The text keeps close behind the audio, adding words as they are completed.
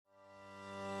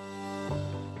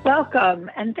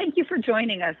Welcome, and thank you for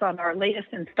joining us on our latest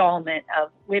installment of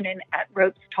Women at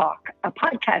Ropes Talk, a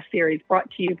podcast series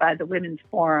brought to you by the Women's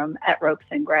Forum at Ropes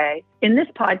and Gray. In this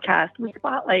podcast, we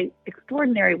spotlight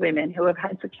extraordinary women who have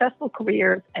had successful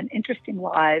careers and interesting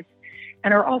lives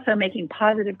and are also making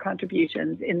positive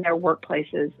contributions in their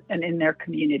workplaces and in their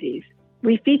communities.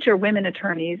 We feature women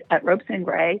attorneys at Ropes and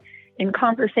Gray in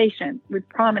conversation with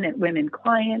prominent women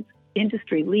clients,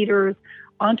 industry leaders,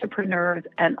 entrepreneurs,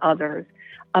 and others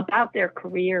about their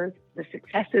careers, the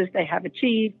successes they have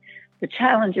achieved, the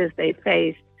challenges they've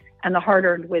faced, and the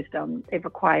hard-earned wisdom they've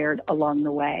acquired along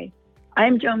the way.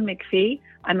 I'm Joan McPhee.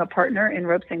 I'm a partner in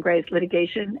Ropes and Gray's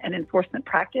litigation and enforcement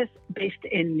practice based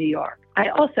in New York. I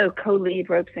also co-lead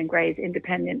Ropes and Gray's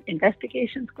independent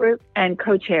investigations group and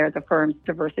co-chair the firm's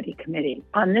diversity committee.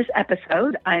 On this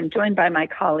episode, I'm joined by my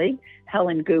colleague,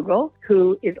 Helen Google,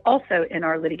 who is also in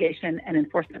our litigation and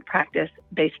enforcement practice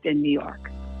based in New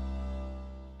York.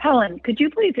 Helen, could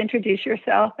you please introduce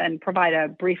yourself and provide a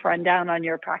brief rundown on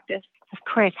your practice? Of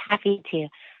course, happy to.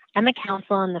 I'm a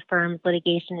counsel in the firm's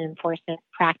litigation and enforcement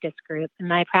practice group, and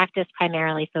my practice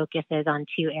primarily focuses on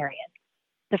two areas.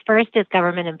 The first is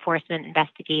government enforcement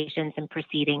investigations and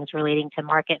proceedings relating to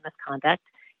market misconduct,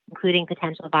 including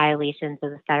potential violations of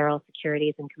the federal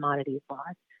securities and commodities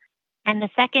laws. And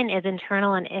the second is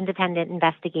internal and independent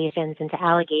investigations into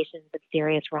allegations of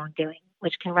serious wrongdoing,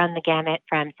 which can run the gamut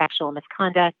from sexual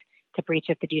misconduct to breach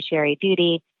of fiduciary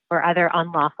duty or other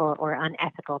unlawful or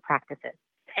unethical practices.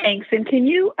 Thanks. And can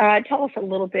you tell us a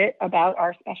little bit about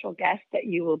our special guest that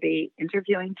you will be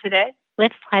interviewing today?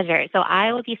 With pleasure. So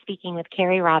I will be speaking with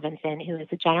Carrie Robinson, who is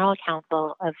the general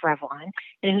counsel of Revlon,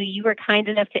 and who you were kind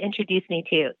enough to introduce me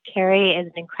to. Carrie is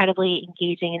an incredibly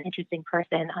engaging and interesting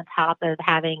person on top of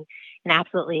having an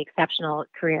absolutely exceptional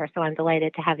career. So I'm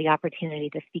delighted to have the opportunity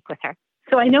to speak with her.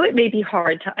 So I know it may be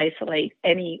hard to isolate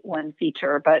any one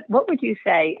feature, but what would you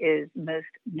say is most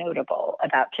notable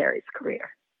about Carrie's career?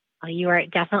 Well, you are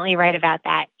definitely right about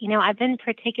that. I've been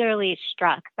particularly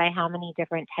struck by how many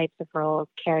different types of roles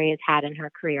Carrie has had in her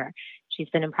career. She's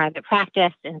been in private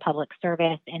practice, in public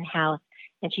service, in-house,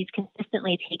 and she's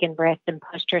consistently taken risks and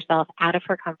pushed herself out of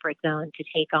her comfort zone to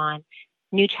take on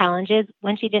new challenges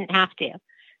when she didn't have to.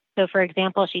 So, for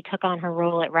example, she took on her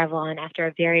role at Revlon after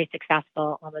a very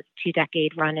successful, almost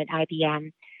 2-decade run at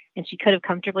IBM, and she could have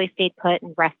comfortably stayed put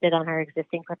and rested on her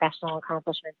existing professional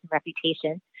accomplishments and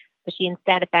reputation. But she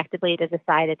instead effectively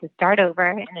decided to start over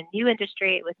in a new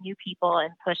industry with new people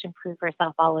and prove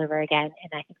herself all over again.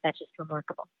 And I think that's just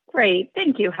remarkable. Great.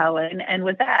 Thank you, Helen. And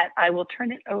with that, I will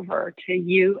turn it over to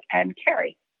you and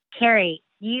Carrie. Carrie,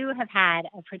 you have had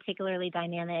a particularly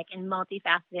dynamic and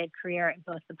multifaceted career in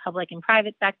both the public and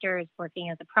private sectors,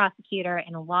 working as a prosecutor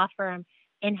in a law firm,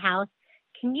 in-house.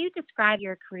 Can you describe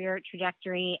your career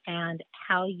trajectory and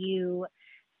how you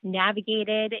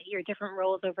navigated your different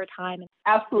roles over time?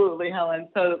 Absolutely, Helen.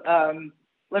 So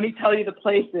let me tell you the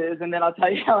places, and then I'll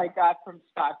tell you how I got from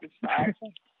spot to spot.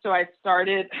 So I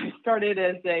started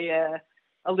as a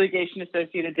litigation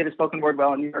associate and did a spoken word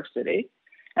well in New York City.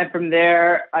 And from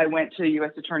there, I went to the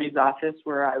U.S. Attorney's Office,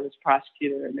 where I was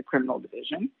prosecutor in the criminal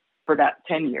division for about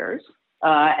 10 years.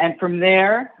 And from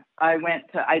there, I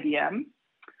went to IBM,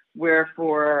 where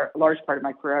for a large part of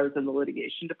my career, I was in the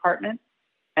litigation department.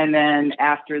 And then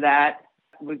after that,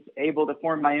 was able to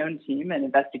form my own team, an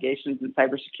investigations and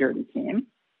cybersecurity team.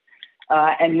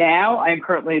 And now I'm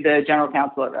currently the general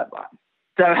counsel at Revlon.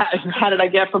 So how did I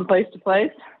get from place to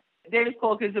place? Davis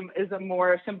Polk is a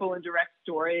more simple and direct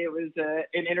story. It was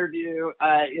an interview,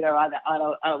 on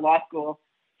a law school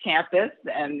campus,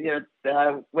 and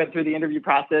went through the interview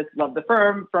process. Loved the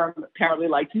firm. Firm apparently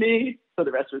liked me, so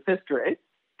the rest was history.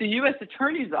 The U.S.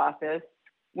 Attorney's Office.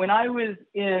 When I was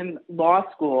in law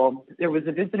school, there was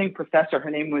a visiting professor. Her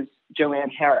name was Joanne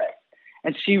Harris,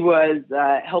 and she was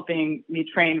helping me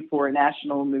train for a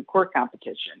national moot court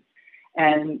competition.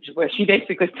 And what she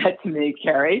basically said to me,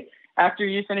 Carrie, after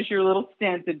you finish your little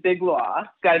stint at big law,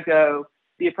 got to go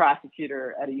be a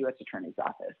prosecutor at a U.S. Attorney's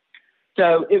Office.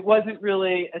 So it wasn't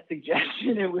really a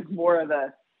suggestion. It was more of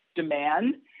a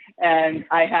demand. And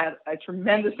I had a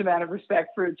tremendous amount of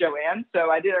respect for Joanne, so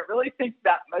I didn't really think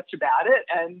that much about it.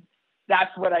 And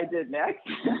that's what I did next.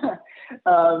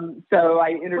 So I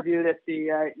interviewed at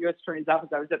the U.S. Attorney's Office.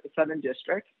 I was at the Southern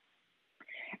District.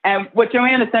 And what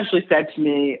Joanne essentially said to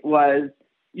me was,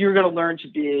 you're going to learn to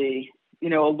be, a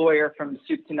lawyer from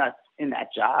soup to nuts in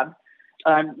that job.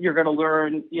 You're going to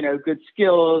learn, good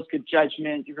skills, good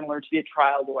judgment. You're going to learn to be a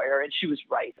trial lawyer. And she was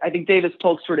right. I think Davis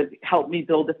Polk sort of helped me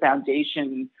build a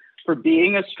foundation for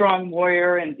being a strong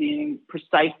lawyer and being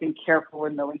precise and careful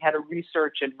and knowing how to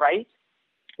research and write.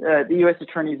 The U.S.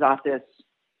 Attorney's Office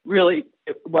really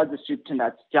it was a soup to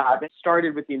nuts job. It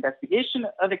started with the investigation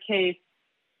of a case.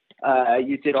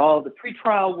 You did all the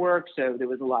pretrial work, so there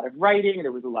was a lot of writing,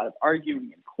 there was a lot of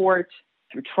arguing in court,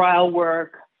 through trial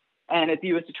work. And at the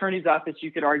U.S. Attorney's Office,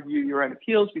 you could argue your own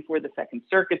appeals before the Second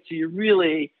Circuit. So you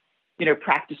really,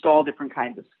 practiced all different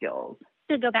kinds of skills.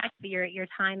 To go back to your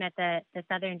time at the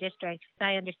Southern District,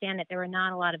 I understand that there were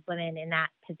not a lot of women in that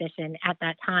position at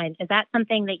that time. Is that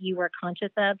something that you were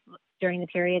conscious of during the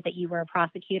period that you were a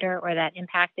prosecutor, or that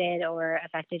impacted or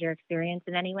affected your experience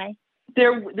in any way?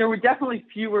 There were definitely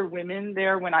fewer women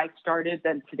there when I started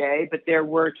than today, but there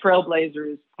were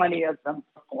trailblazers, plenty of them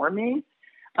before me.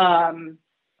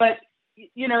 But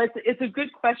it's a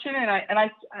good question,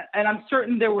 and I'm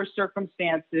certain there were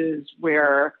circumstances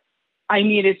where I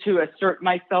needed to assert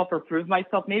myself or prove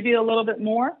myself maybe a little bit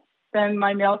more than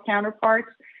my male counterparts.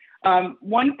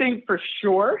 One thing for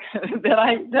sure that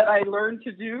I learned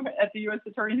to do at the U.S.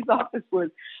 Attorney's Office was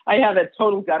I have a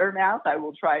total gutter mouth. I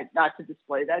will try not to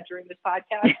display that during this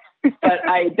podcast, but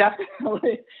I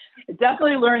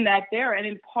definitely learned that there. And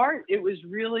in part, it was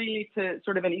really to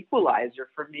sort of an equalizer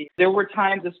for me. There were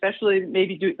times, especially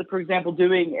maybe, for example,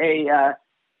 doing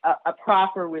a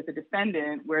proffer with a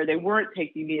defendant where they weren't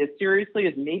taking me as seriously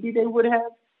as maybe they would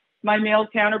have my male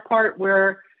counterpart,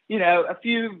 where a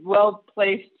few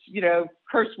well-placed,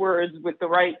 curse words with the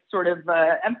right sort of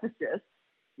emphasis,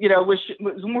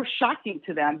 was more shocking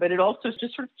to them. But it also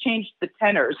just sort of changed the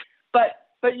tenors.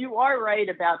 But you are right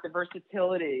about the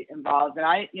versatility involved, and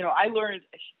I learned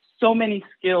so many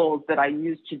skills that I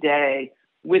use today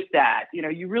with that.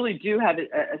 You really do have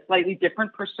a slightly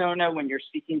different persona when you're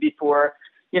speaking before,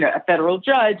 a federal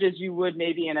judge, as you would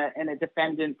maybe in a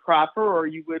defendant proffer, or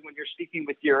you would when you're speaking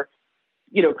with your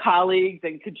colleagues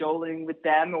and cajoling with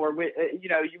them, or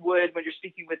you would when you're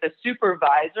speaking with a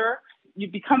supervisor. You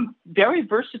become very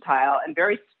versatile and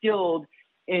very skilled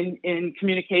in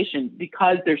communication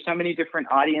because there's so many different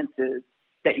audiences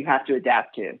that you have to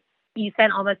adapt to. You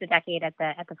spent almost a decade at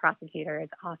the prosecutor's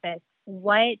office.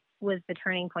 What was the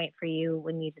turning point for you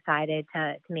when you decided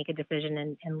to make a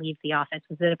decision and leave the office?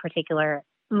 Was it a particular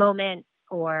moment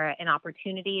or an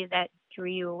opportunity that drew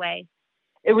you away?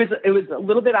 It was a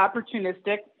little bit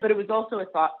opportunistic, but it was also a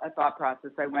thought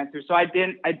process I went through. So I've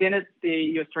been at the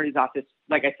U.S. Attorney's Office,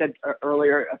 like I said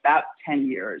earlier, about 10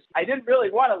 years. I didn't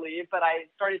really want to leave, but I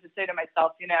started to say to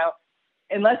myself,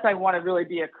 unless I want to really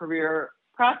be a career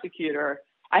prosecutor,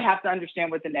 I have to understand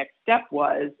what the next step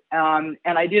was. And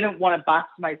I didn't want to box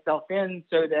myself in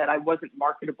so that I wasn't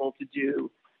marketable to do,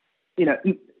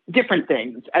 different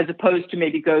things, as opposed to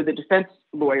maybe go the defense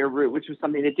lawyer route, which was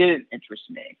something that didn't interest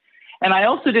me. And I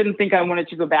also didn't think I wanted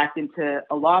to go back into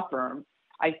a law firm.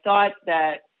 I thought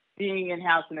that being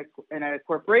in-house in a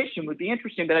corporation would be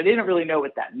interesting, but I didn't really know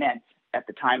what that meant at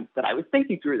the time that I was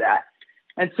thinking through that.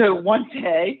 And so one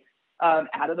day,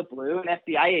 out of the blue, an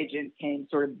FBI agent came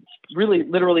sort of really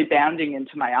literally bounding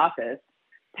into my office,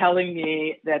 telling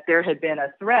me that there had been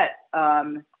a threat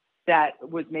that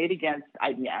was made against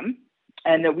IBM,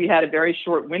 and that we had a very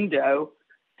short window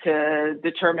to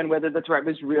determine whether the threat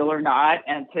was real or not,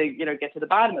 and to get to the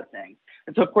bottom of things.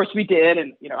 And so, of course, we did,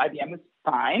 and IBM was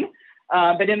fine.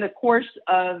 But in the course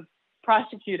of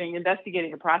investigating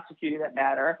and prosecuting that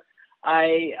matter,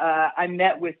 I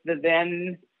met with the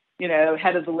then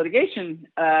head of the litigation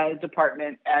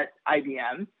department at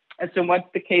IBM. And so once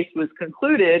the case was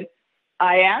concluded,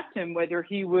 I asked him whether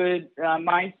he would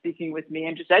mind speaking with me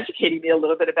and just educating me a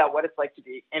little bit about what it's like to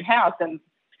be in-house.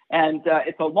 And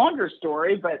it's a longer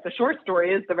story, but the short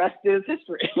story is the rest is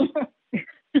history. Well,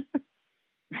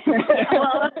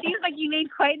 it seems like you made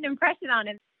quite an impression on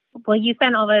him. Well, you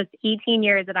spent almost 18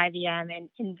 years at IBM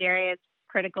in various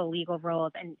critical legal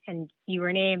roles, and you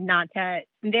were named, not to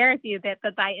embarrass you a bit,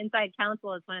 but by Inside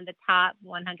Counsel as one of the top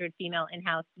 100 female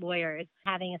in-house lawyers.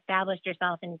 Having established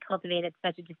yourself and cultivated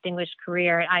such a distinguished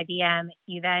career at IBM,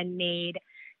 you then made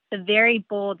the very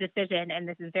bold decision, and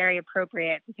this is very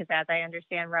appropriate because, as I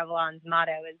understand, Revlon's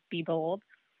motto is "Be bold,"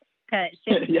 to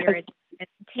shift gears and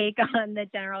take on the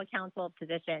general counsel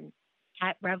position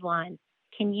at Revlon.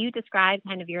 Can you describe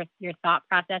kind of your thought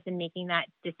process in making that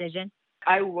decision?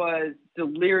 I was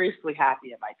deliriously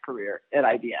happy in my career at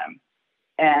IBM,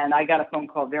 and I got a phone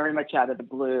call very much out of the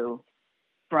blue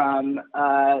from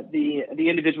the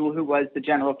individual who was the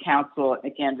general counsel at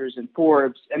McAndrews and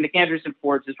Forbes. And McAndrews and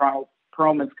Forbes is Ronald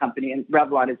Perelman's company, and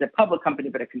Revlon is a public company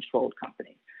but a controlled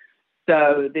company.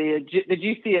 So the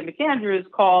GC at McAndrews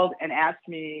called and asked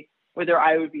me whether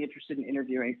I would be interested in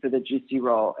interviewing for the GC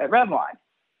role at Revlon.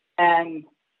 And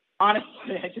honestly,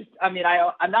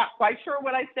 I'm not quite sure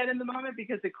what I said in the moment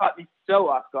because it caught me so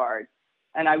off guard,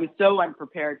 and I was so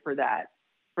unprepared for that.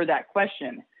 for that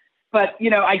question. But,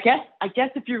 I guess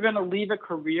if you're going to leave a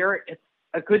career, it's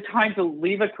a good time to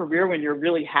leave a career when you're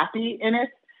really happy in it,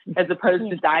 as opposed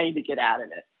to dying to get out of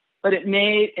it. But it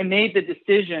made the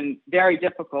decision very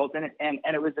difficult, and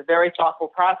it was a very thoughtful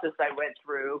process I went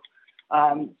through.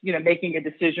 Making a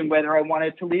decision whether I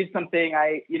wanted to leave something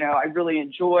I really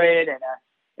enjoyed, and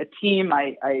a team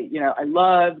I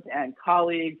loved, and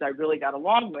colleagues I really got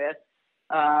along with,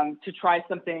 to try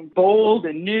something bold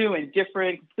and new and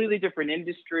different, completely different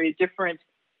industry, different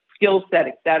skill set,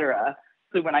 et cetera.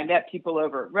 So when I met people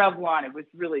over at Revlon, it was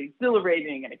really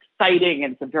exhilarating and exciting,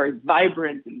 and it's a very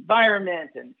vibrant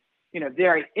environment, and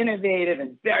very innovative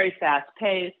and very fast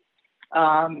paced.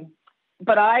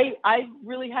 But I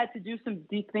really had to do some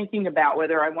deep thinking about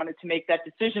whether I wanted to make that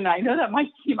decision. I know that might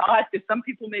seem odd, because some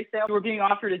people may say you were being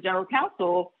offered a general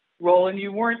counsel role and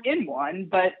you weren't in one.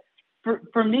 But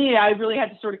for me, I really had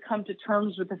to sort of come to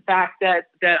terms with the fact that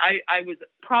I was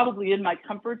probably in my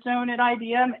comfort zone at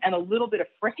IBM and a little bit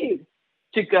afraid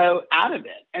to go out of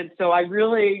it. And so I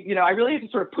really had to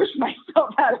sort of push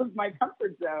myself out of my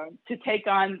comfort zone to take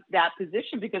on that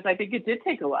position, because I think it did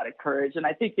take a lot of courage, and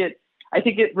I think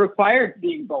it required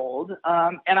being bold.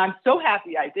 And I'm so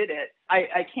happy I did it.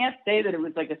 I can't say that it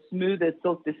was like a smooth as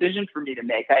silk decision for me to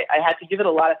make. I had to give it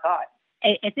a lot of thought.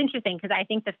 It's interesting, because I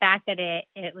think the fact that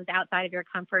it was outside of your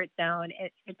comfort zone,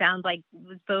 it sounds like it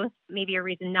was both maybe a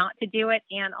reason not to do it,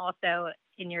 and also,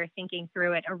 in your thinking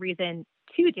through it, a reason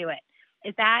to do it.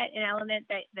 Is that an element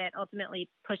that ultimately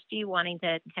pushed you wanting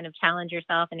to kind of challenge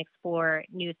yourself and explore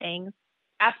new things?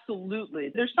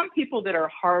 Absolutely. There's some people that are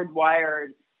hardwired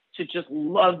to just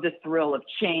love the thrill of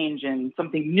change and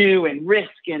something new and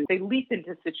risk, and they leap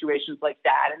into situations like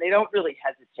that and they don't really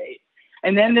hesitate.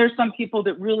 And then there's some people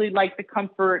that really like the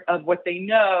comfort of what they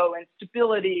know and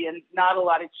stability and not a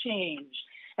lot of change.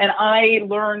 And I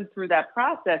learned through that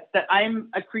process that I'm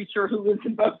a creature who lives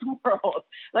in both worlds.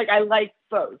 Like, I like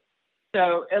both.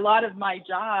 So a lot of my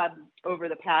job over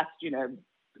the past,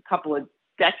 couple of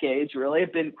decades really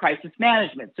have been crisis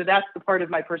management. So that's the part of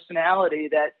my personality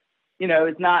that,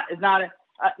 is not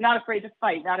afraid to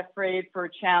fight, not afraid for a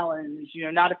challenge,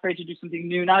 not afraid to do something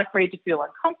new, not afraid to feel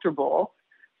uncomfortable.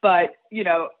 But,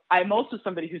 I'm also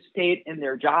somebody who stayed in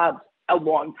their jobs a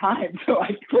long time. So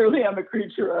I clearly am a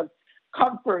creature of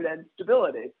comfort and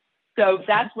stability. So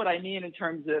that's what I mean in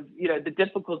terms of, the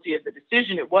difficulty of the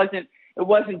decision. It wasn't,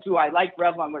 do I like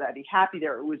Revlon? Would I be happy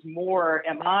there? It was more,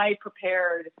 am I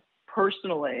prepared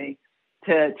personally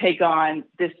to take on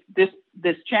this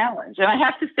challenge? And I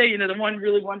have to say, the one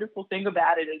really wonderful thing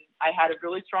about it is I had a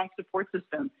really strong support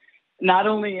system, not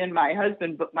only in my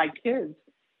husband, but my kids,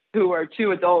 who are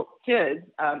two adult kids.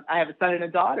 I have a son and a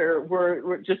daughter,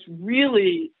 were just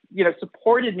really,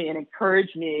 supported me and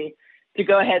encouraged me to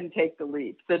go ahead and take the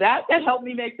leap. So that helped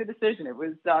me make the decision. It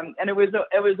was, and it was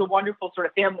a wonderful sort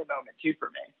of family moment too for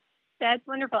me. That's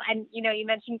wonderful. And, you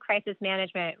mentioned crisis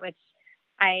management, which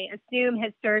I assume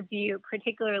has served you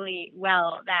particularly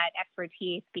well, that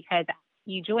expertise, because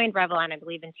you joined Revlon, I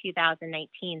believe, in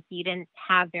 2019. So you didn't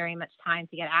have very much time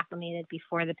to get acclimated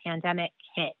before the pandemic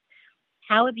hit.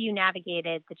 How have you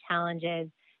navigated the challenges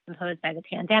imposed by the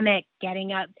pandemic,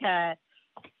 getting up to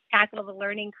tackle the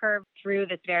learning curve through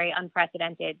this very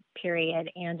unprecedented period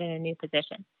and in a new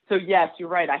position? So yes, you're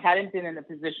right. I hadn't been in a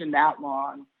position that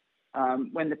long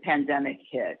when the pandemic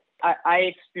hit. I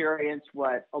experienced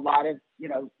what a lot of,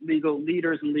 legal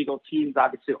leaders and legal teams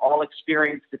obviously all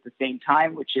experienced at the same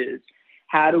time, which is,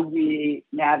 how do we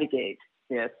navigate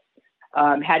this?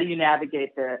 How do you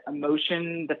navigate the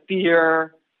emotion, the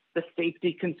fear, the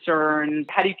safety concerns?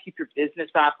 How do you keep your business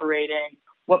operating?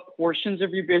 What portions of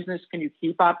your business can you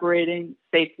keep operating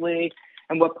safely?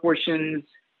 And what portions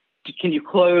can you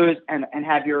close and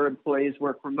have your employees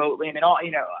work remotely? And all,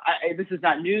 this is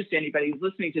not news to anybody who's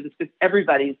listening to this, because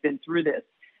everybody's been through this.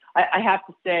 I have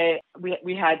to say,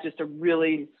 we had just a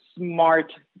really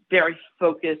smart, very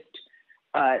focused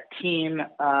team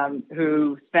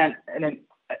who spent an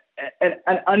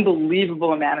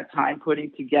unbelievable amount of time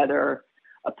putting together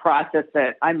a process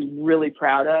that I'm really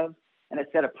proud of, and a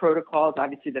set of protocols,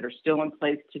 obviously, that are still in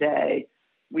place today.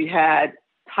 We had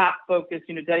top focus,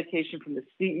 dedication from the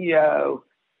CEO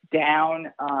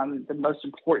down. The most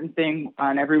important thing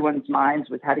on everyone's minds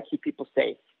was how to keep people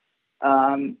safe.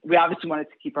 We obviously wanted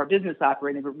to keep our business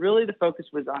operating, but really the focus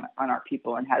was on our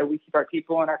people and how do we keep our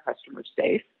people and our customers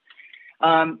safe.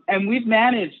 And we've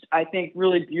managed, I think,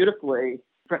 really beautifully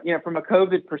from a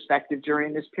COVID perspective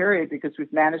during this period, because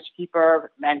we've managed to keep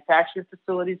our manufacturing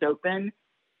facilities open,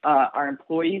 our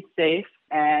employees safe,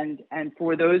 And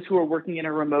for those who are working in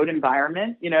a remote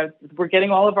environment, we're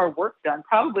getting all of our work done.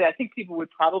 Probably, I think people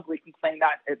would probably complain,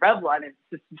 not at Revlon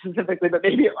specifically, but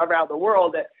maybe around the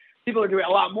world, that people are doing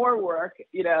a lot more work,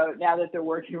 now that they're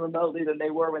working remotely than they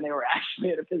were when they were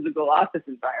actually in a physical office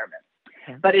environment.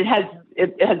 Yeah. But it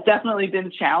has definitely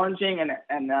been challenging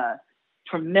and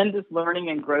tremendous learning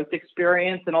and growth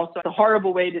experience, and also a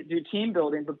horrible way to do team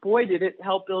building. But boy, did it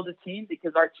help build a team,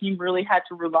 because our team really had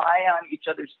to rely on each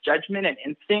other's judgment and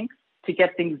instincts to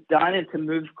get things done and to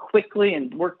move quickly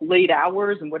and work late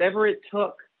hours and whatever it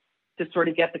took to sort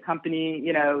of get the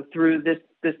company, through this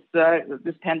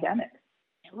pandemic.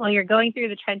 Well, you're going through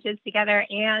the trenches together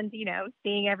and,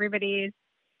 seeing everybody's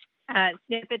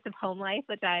snippets of home life,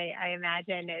 which I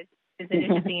imagine is an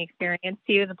interesting experience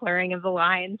too, the blurring of the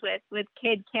lines with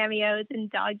kid cameos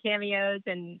and dog cameos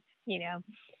and,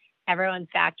 everyone's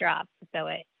backdrop. So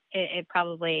it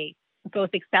probably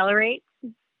both accelerates,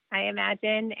 I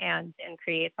imagine, and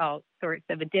creates all sorts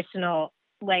of additional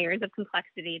layers of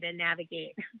complexity to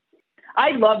navigate.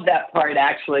 I love that part,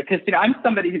 actually, because, I'm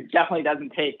somebody who definitely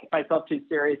doesn't take myself too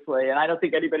seriously, and I don't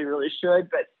think anybody really should,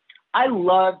 but I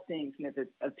love seeing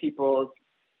snippets of people's,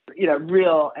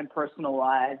 real and personal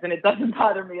lives. And it doesn't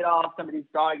bother me at all if somebody's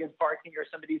dog is barking or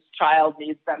somebody's child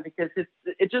needs them, because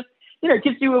it just,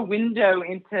 gives you a window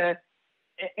into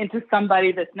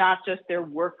somebody that's not just their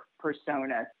work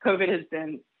persona. COVID has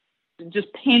been just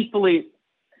painfully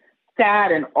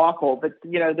sad and awful, but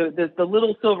the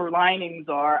little silver linings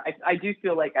are, I do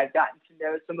feel like I've gotten to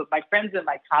know some of my friends and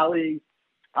my colleagues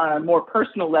on a more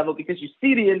personal level, because you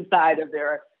see the inside of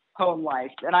their home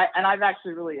life, and I've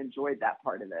actually really enjoyed that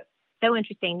part of it. So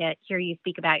interesting to hear you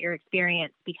speak about your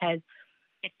experience, because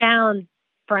it sounds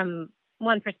from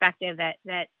one perspective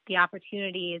that the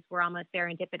opportunities were almost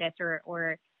serendipitous,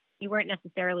 or you weren't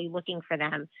necessarily looking for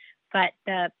them, but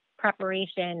the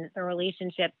preparation, the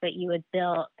relationships that you had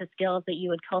built, the skills that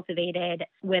you had cultivated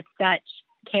with such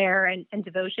care and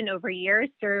devotion over years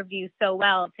served you so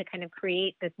well to kind of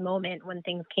create this moment when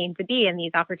things came to be and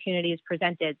these opportunities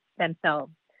presented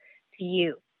themselves to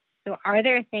you. So are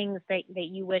there things that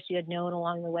you wish you had known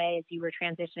along the way as you were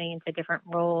transitioning into different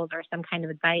roles, or some kind of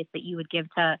advice that you would give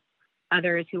to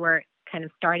others who are kind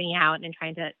of starting out and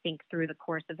trying to think through the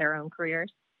course of their own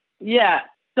careers? Yeah.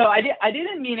 So I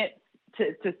didn't mean it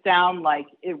to sound like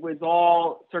it was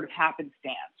all sort of happenstance,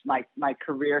 my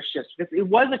career shifts, because it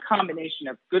was a combination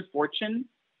of good fortune,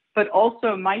 but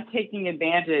also my taking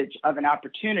advantage of an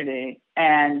opportunity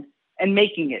and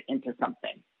making it into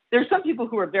something. There's some people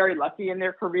who are very lucky in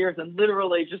their careers, and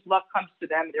literally just luck comes to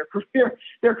them.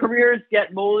 Their careers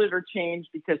get molded or changed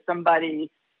because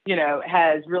somebody,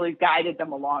 has really guided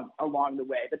them along the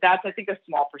way. But that's, I think, a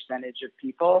small percentage of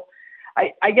people.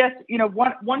 I guess,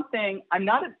 one thing, I'm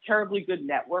not a terribly good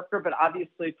networker, but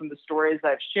obviously from the stories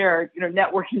I've shared,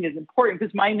 networking is important,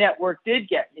 because my network did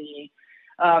get me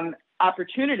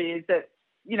opportunities that,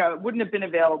 wouldn't have been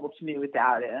available to me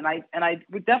without it. And I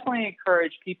would definitely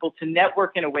encourage people to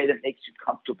network in a way that makes you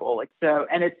comfortable.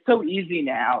 And it's so easy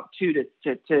now too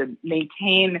to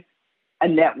maintain a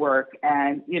network,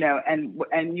 and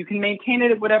you can maintain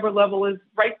it at whatever level is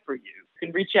right for you. You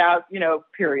can reach out,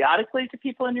 periodically to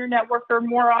people in your network, or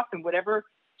more often, whatever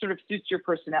sort of suits your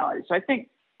personality. So I think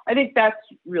that's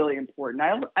really important.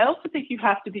 I also think you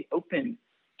have to be open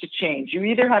to change. You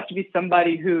either have to be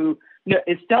somebody who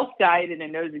is self-guided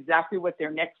and knows exactly what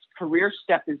their next career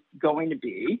step is going to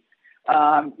be,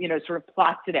 sort of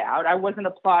plots it out. I wasn't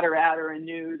a plotter outer and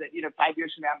knew that, 5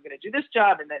 years from now I'm going to do this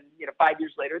job, and then, 5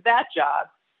 years later that job.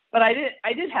 But I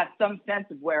did have some sense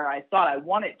of where I thought I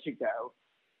wanted to go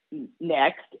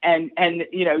next, and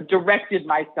directed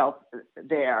myself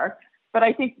there. But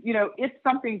I think, if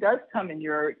something does come in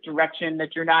your direction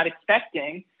that you're not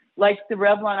expecting, like the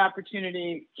Revlon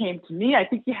opportunity came to me, I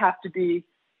think you have to be,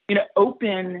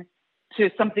 open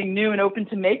to something new and open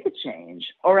to make a change,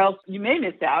 or else you may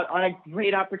miss out on a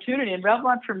great opportunity. And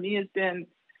Revlon for me has been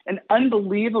an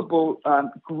unbelievable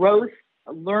growth,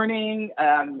 learning,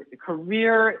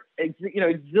 career,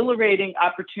 exhilarating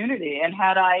opportunity. And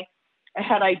had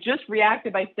I just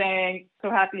reacted by saying, so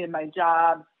happy in my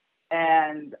job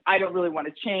and I don't really want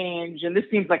to change, and this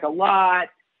seems like a lot,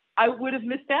 I would have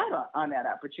missed out on that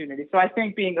opportunity. So I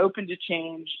think being open to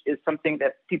change is something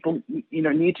that people,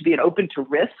 need to be, and open to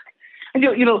risk. And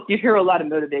you hear a lot of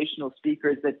motivational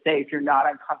speakers that say, if you're not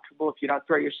uncomfortable, if you don't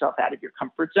throw yourself out of your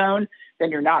comfort zone,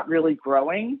 then you're not really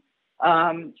growing.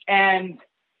 And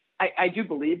I do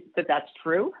believe that that's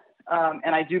true.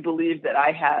 And I do believe that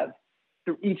I have,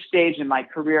 through each stage in my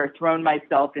career, thrown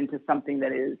myself into something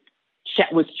that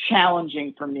was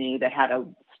challenging for me, that had a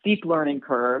steep learning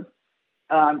curve.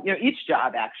 each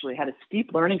job actually had a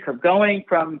steep learning curve going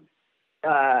from,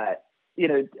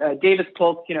 Davis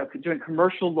Polk, doing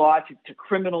commercial law to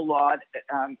criminal law,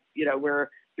 where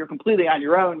you're completely on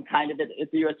your own kind of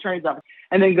at the U.S. Attorney's Office,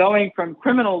 and then going from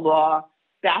criminal law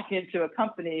back into a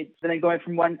company, and then going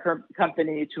from one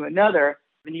company to another.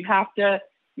 And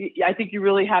I think you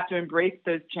really have to embrace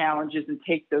those challenges and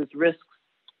take those risks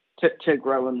to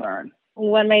grow and learn.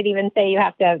 One might even say you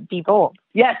have to be bold.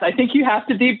 Yes, I think you have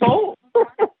to be bold.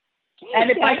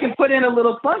 And if I can put in a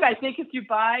little plug, I think if you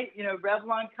buy,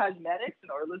 Revlon Cosmetics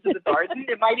or Elizabeth Arden,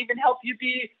 it might even help you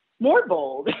be more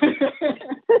bold.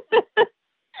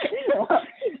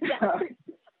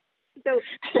 So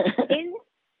in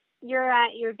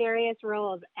your various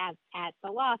roles at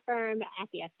the law firm, at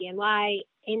the FDNY,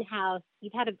 in-house,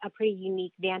 you've had a pretty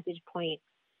unique vantage point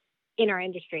in our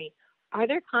industry. Are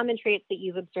there common traits that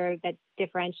you've observed that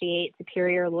differentiate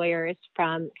superior lawyers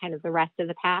from kind of the rest of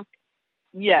the pack?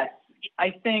 Yes.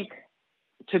 I think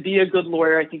to be a good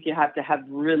lawyer, I think you have to have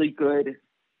really good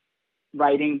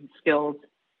writing skills.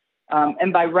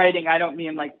 And by writing, I don't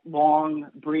mean like long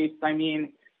briefs. I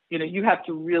mean, you have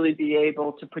to really be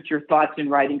able to put your thoughts in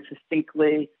writing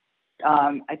succinctly.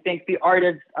 I think the art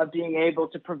of being able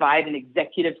to provide an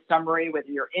executive summary, whether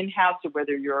you're in-house or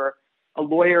whether you're a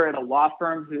lawyer at a law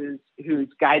firm who's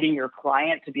guiding your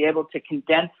client, to be able to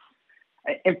condense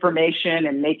information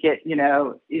and make it,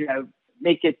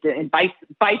 make it in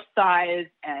bite-sized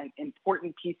and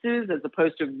important pieces, as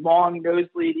opposed to long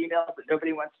nosebleed emails that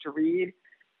nobody wants to read.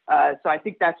 So I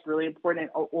think that's really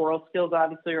important. Oral skills,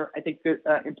 obviously, are, I think,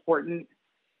 important.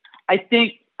 I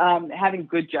think having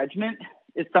good judgment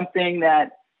is something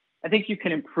that I think you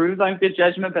can improve on good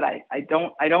judgment, but I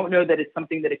don't know that it's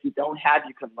something that if you don't have,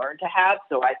 you can learn to have.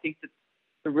 So I think that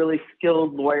the really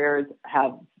skilled lawyers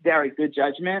have very good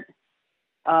judgment.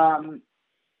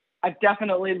 I've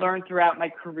definitely learned throughout my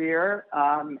career,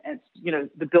 and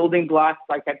the building blocks,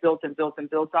 like I built and built and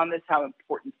built on this, how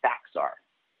important facts are.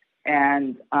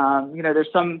 And there's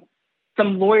some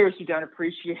lawyers who don't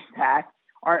appreciate that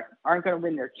aren't going to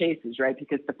win their cases, right?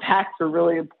 Because the facts are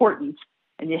really important,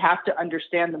 and you have to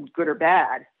understand them, good or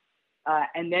bad,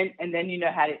 and then you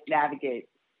know how to navigate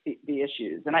the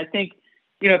issues. And I think,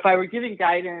 if I were giving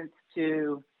guidance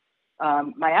to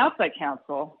my outside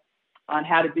counsel on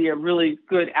how to be a really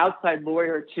good outside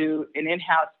lawyer to an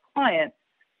in-house client,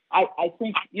 I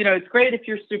think, it's great if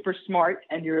you're super smart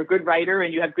and you're a good writer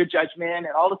and you have good judgment and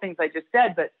all the things I just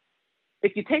said. But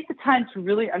if you take the time to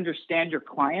really understand your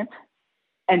client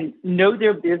and know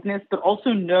their business, but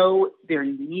also know their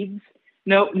needs,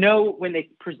 know when they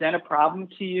present a problem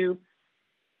to you,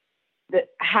 that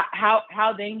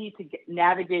how they need to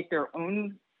navigate their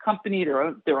own company, their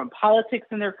own politics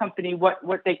in their company,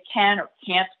 what they can or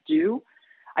can't do.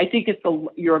 I think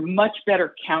you're a much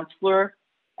better counselor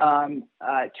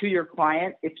to your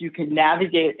client if you can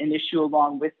navigate an issue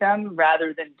along with them,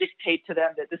 rather than dictate to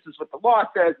them that this is what the law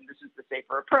says and this is the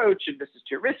safer approach and this is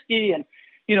too risky and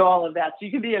all of that. So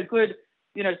you can be a good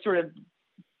sort of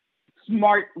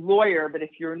smart lawyer, but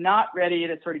if you're not ready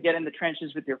to sort of get in the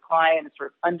trenches with your client and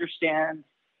sort of understand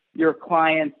your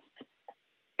client's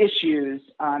issues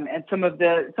and some of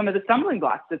the stumbling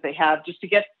blocks that they have just to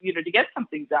get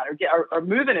something done or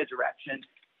move in a direction,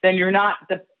 then you're not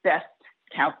the best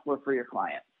counselor for your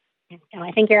client. No,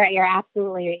 I think you're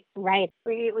absolutely right.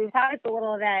 We've talked a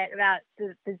little bit about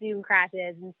the Zoom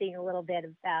crashes and seeing a little bit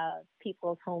about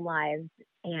people's home lives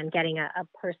and getting a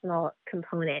personal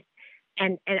component.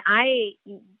 And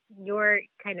your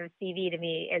kind of CV to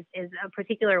me is a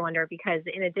particular wonder, because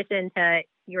in addition to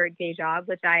your day job,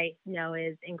 which I know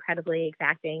is incredibly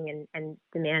exacting and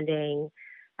demanding,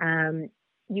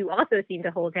 you also seem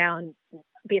to hold down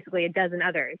basically a dozen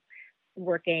others,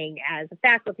 working as a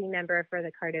faculty member for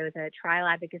the Cardoza Trial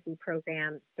Advocacy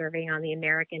Program, serving on the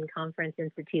American Conference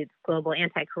Institute's Global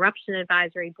Anti-Corruption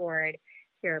Advisory Board.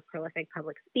 You're a prolific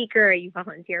public speaker. You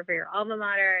volunteer for your alma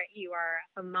mater. You are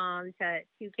a mom to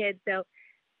 2 kids. So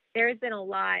there's been a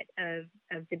lot of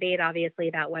debate, obviously,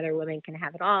 about whether women can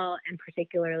have it all, and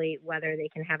particularly whether they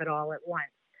can have it all at once.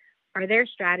 Are there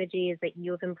strategies that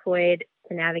you have employed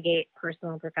to navigate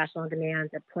personal and professional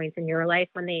demands at points in your life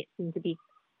when they seem to be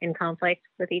in conflict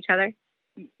with each other?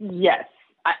 Yes.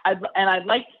 I'd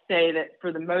like to say that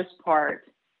for the most part,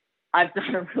 I've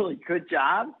done a really good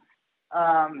job.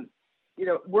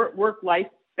 Work-life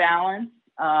balance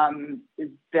is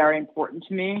very important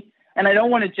to me. And I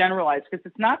don't want to generalize, because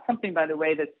it's not something, by the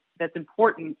way, that's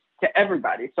important to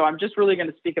everybody. So I'm just really going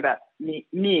to speak about me.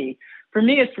 For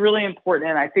me, it's really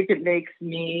important, and I think it makes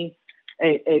me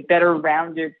a better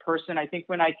rounded person. I think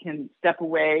when I can step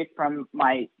away from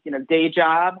my day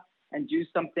job and do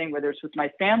something, whether it's with my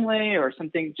family or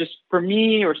something just for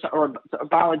me or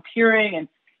volunteering and,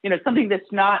 something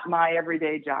that's not my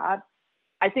everyday job,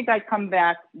 I think I come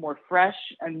back more fresh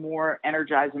and more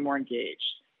energized and more engaged.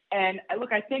 And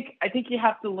look, I think you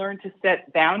have to learn to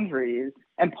set boundaries.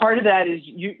 And part of that is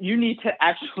you need to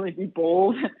actually be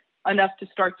bold enough to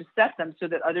start to set them so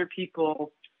that other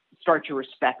people start to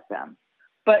respect them.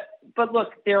 But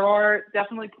look, there are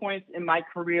definitely points in my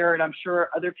career, and I'm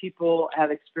sure other people have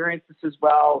experienced this as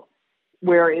well,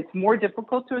 where it's more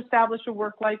difficult to establish a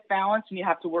work-life balance and you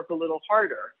have to work a little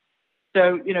harder.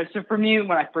 So, so for me,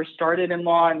 when I first started in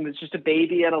law and was just a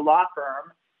baby at a law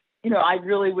firm, I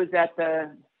really was at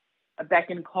the beck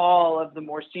and call of the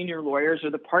more senior lawyers or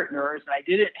the partners, and I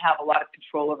didn't have a lot of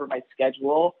control over my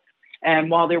schedule. And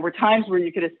while there were times where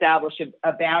you could establish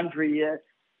a boundary,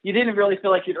 you didn't really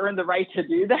feel like you'd earned the right to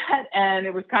do that. And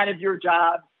it was kind of your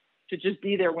job to just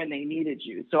be there when they needed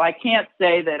you. So I can't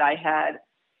say that I had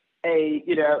a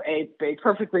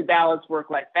perfectly balanced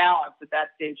work-life balance at that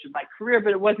stage of my career,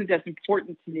 but it wasn't as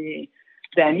important to me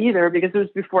then either, because it was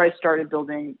before I started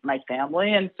building my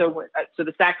family. And so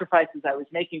the sacrifices I was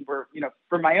making were,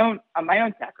 for my own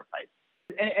sacrifice.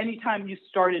 Anytime you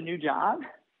start a new job,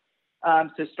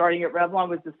 so starting at Revlon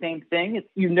was the same thing. That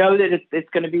it's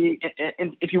going to be,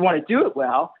 and if you want to do it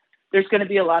well, there's going to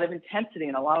be a lot of intensity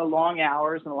and a lot of long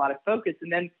hours and a lot of focus.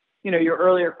 And then, your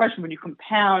earlier question, when you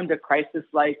compound a crisis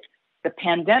like the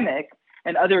pandemic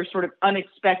and other sort of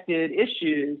unexpected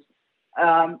issues,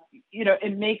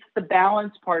 it makes the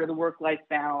balance part of the work-life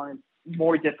balance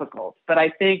more difficult. But I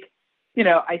think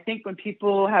when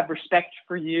people have respect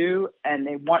for you and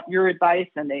they want your advice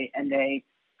and they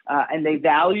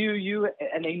value you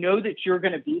and they know that you're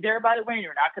going to be there, by the way, and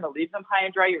you're not going to leave them high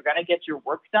and dry, you're going to get your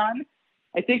work done.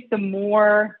 I think the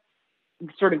more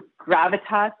sort of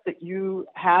gravitas that you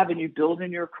have and you build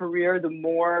in your career, the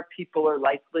more people are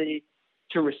likely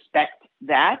to respect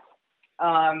that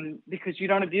because you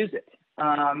don't abuse it.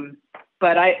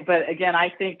 But again, I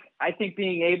think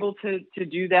being able to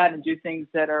do that and do things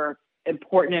that are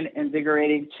important and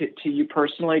invigorating to you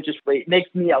personally just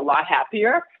makes me a lot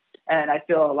happier. And I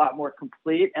feel a lot more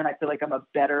complete. And I feel like I'm a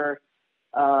better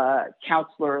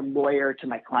counselor and lawyer to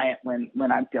my client when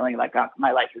I'm feeling like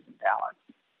my life is in balance.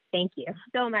 Thank you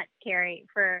so much, Carrie,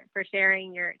 for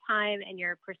sharing your time and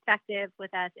your perspective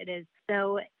with us. It is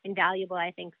so invaluable,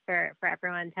 I think, for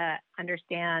everyone to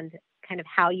understand kind of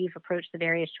how you've approached the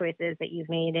various choices that you've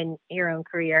made in your own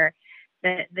career,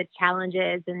 the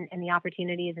challenges and the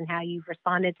opportunities and how you've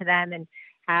responded to them and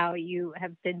how you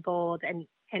have been bold. And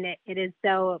it is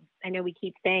so, I know we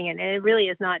keep saying it, and it really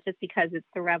is not just because it's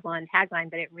the Revlon tagline,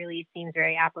 but it really seems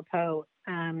very apropos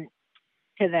to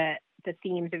the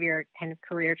themes of your kind of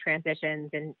career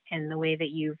transitions and the way that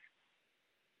you've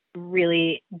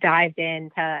really dived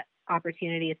into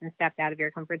opportunities and stepped out of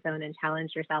your comfort zone and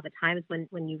challenged yourself at times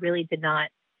when you really did not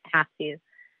have to.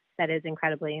 That is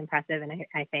incredibly impressive. And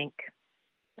I think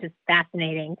just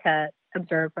fascinating to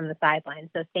observe from the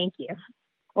sidelines. So thank you.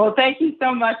 Well, thank you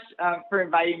so much for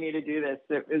inviting me to do this.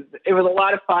 It was a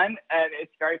lot of fun and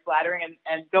it's very flattering.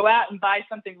 And go out and buy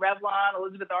something Revlon,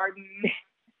 Elizabeth Arden,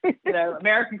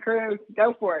 American Crew,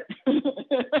 go for it.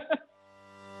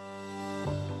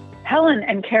 Helen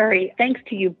and Carrie, thanks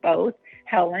to you both.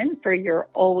 Helen, for your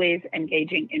always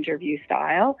engaging interview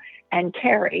style, and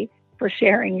Carrie, for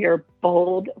sharing your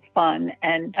bold, fun,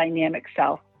 and dynamic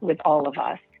self with all of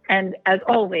us. And as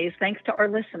always, thanks to our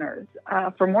listeners.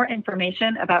 For more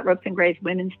information about Ropes & Gray's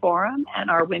Women's Forum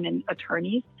and our women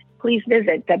attorneys, please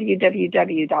visit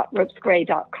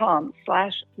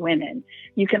www.ropesgray.com/women.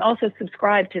 You can also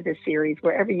subscribe to this series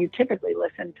wherever you typically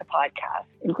listen to podcasts,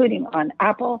 including on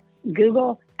Apple,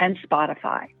 Google, and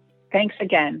Spotify. Thanks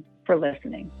again for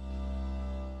listening.